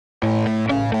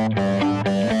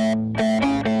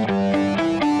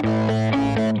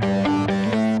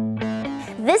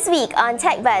on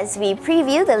TechBuzz, we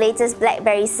preview the latest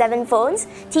BlackBerry 7 phones,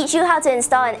 teach you how to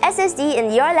install an SSD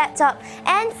in your laptop,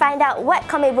 and find out what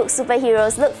comic book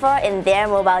superheroes look for in their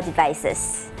mobile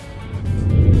devices.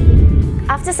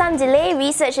 After some delay,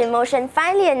 Research in Motion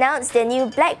finally announced their new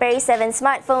BlackBerry 7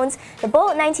 smartphones, the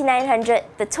Bold 9900,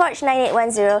 the Torch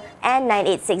 9810 and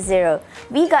 9860.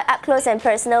 We got up close and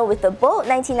personal with the Bold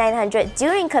 9900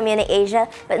 during Communic Asia,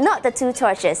 but not the two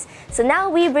Torches. So now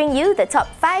we bring you the top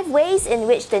 5 ways in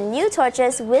which the new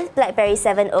Torches with BlackBerry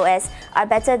 7 OS are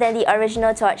better than the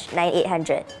original Torch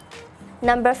 9800.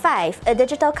 Number 5. A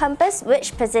digital compass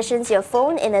which positions your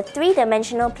phone in a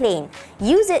 3-dimensional plane.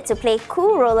 Use it to play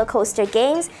cool roller coaster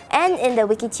games and in the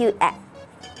Wikitude app.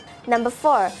 Number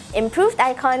 4. Improved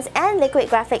icons and liquid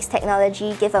graphics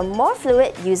technology give a more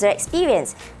fluid user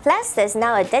experience. Plus, there's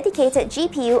now a dedicated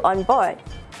GPU on board.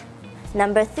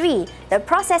 Number 3. The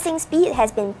processing speed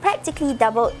has been practically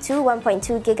doubled to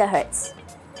 1.2 GHz.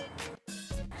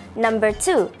 Number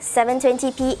 2.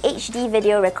 720p HD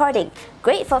video recording.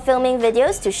 Great for filming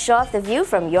videos to show off the view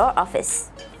from your office.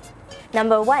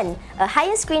 Number 1. A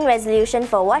higher screen resolution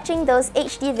for watching those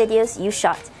HD videos you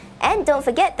shot. And don't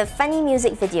forget the funny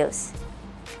music videos.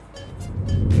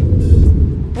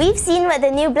 We've seen what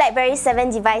the new BlackBerry 7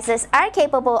 devices are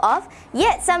capable of,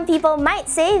 yet some people might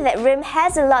say that RIM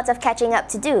has a lot of catching up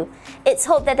to do. It's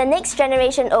hoped that the next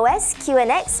generation OS,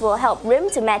 QNX, will help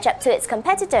RIM to match up to its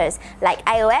competitors like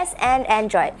iOS and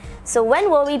Android. So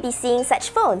when will we be seeing such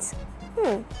phones?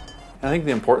 I think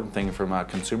the important thing from a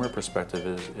consumer perspective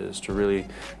is to really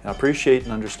appreciate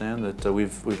and understand that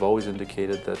we've always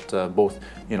indicated that both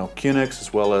QNX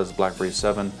as well as BlackBerry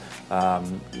 7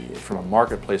 from a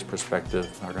marketplace perspective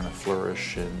are going to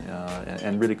flourish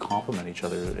and really complement each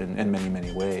other in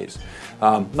many ways.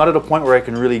 Not at a point where I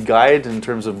can really guide in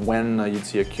terms of when you'd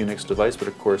see a QNX device, but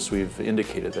of course we've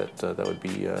indicated that that would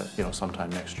be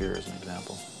sometime next year as an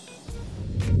example.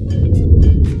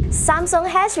 Samsung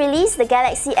has released the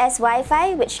Galaxy S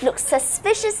Wi-Fi, which looks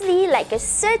suspiciously like a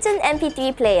certain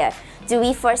MP3 player. Do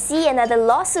we foresee another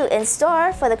lawsuit in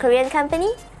store for the Korean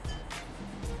company?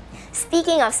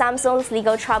 Speaking of Samsung's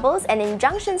legal troubles, an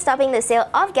injunction stopping the sale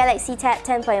of Galaxy Tab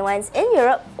 10.1s in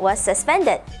Europe was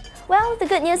suspended. Well, the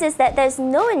good news is that there's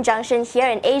no injunction here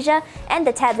in Asia, and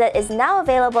the tablet is now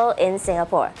available in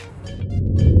Singapore.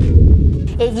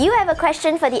 If you have a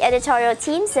question for the editorial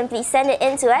team, simply send it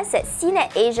in to us at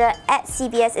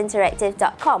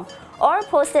cnetasia@cbsinteractive.com or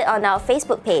post it on our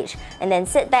Facebook page, and then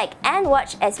sit back and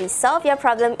watch as we solve your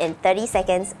problem in 30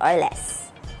 seconds or less.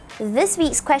 This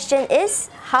week's question is,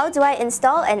 how do I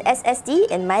install an SSD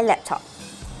in my laptop?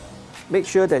 Make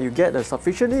sure that you get a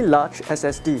sufficiently large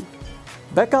SSD.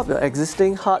 Back up your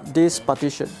existing hard disk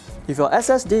partition. If your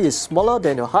SSD is smaller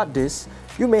than your hard disk,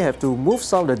 you may have to move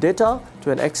some of the data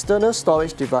to an external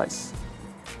storage device.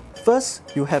 First,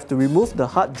 you have to remove the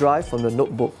hard drive from the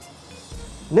notebook.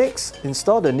 Next,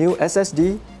 install the new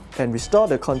SSD and restore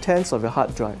the contents of your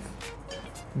hard drive.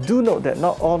 Do note that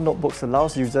not all notebooks allow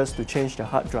users to change their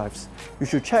hard drives. You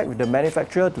should check with the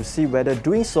manufacturer to see whether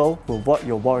doing so will void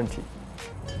your warranty.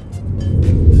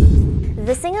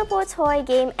 The Singapore Toy,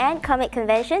 Game and Comic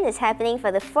Convention is happening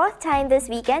for the 4th time this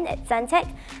weekend at Suntec.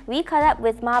 We caught up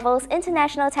with Marvel's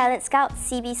international talent scout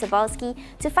CB Sobolski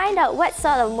to find out what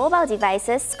sort of mobile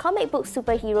devices comic book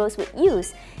superheroes would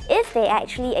use if they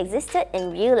actually existed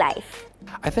in real life.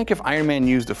 I think if Iron Man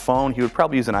used a phone, he would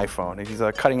probably use an iPhone. He's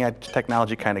a cutting-edge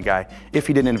technology kind of guy. If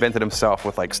he didn't invent it himself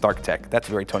with like Stark Tech, that's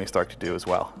very Tony Stark to do as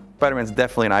well. Spider-Man's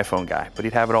definitely an iPhone guy, but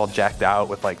he'd have it all jacked out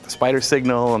with like the spider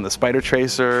signal and the spider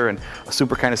tracer and a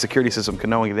super kind of security system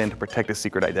knowing then to protect his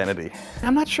secret identity.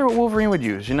 I'm not sure what Wolverine would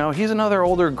use. He's another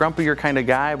older, grumpier kind of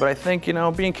guy, but I think,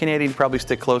 being Canadian, he'd probably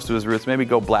stick close to his roots, maybe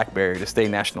go BlackBerry to stay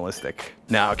nationalistic.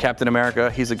 Now, Captain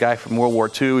America, he's a guy from World War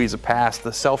II, he's a past,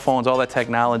 the cell phones, all that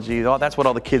technology, that's what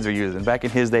all the kids are using. Back in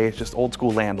his day, it's just old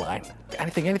school landline.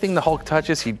 Anything the Hulk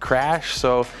touches, he'd crash,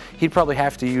 so he'd probably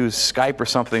have to use Skype or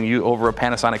something over a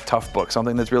Panasonic Toughbook,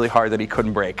 something that's really hard that he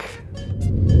couldn't break.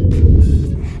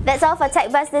 That's all for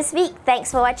TechBuzz this week.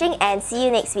 Thanks for watching and see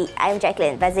you next week. I'm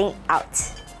Jacqueline, buzzing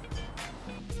out.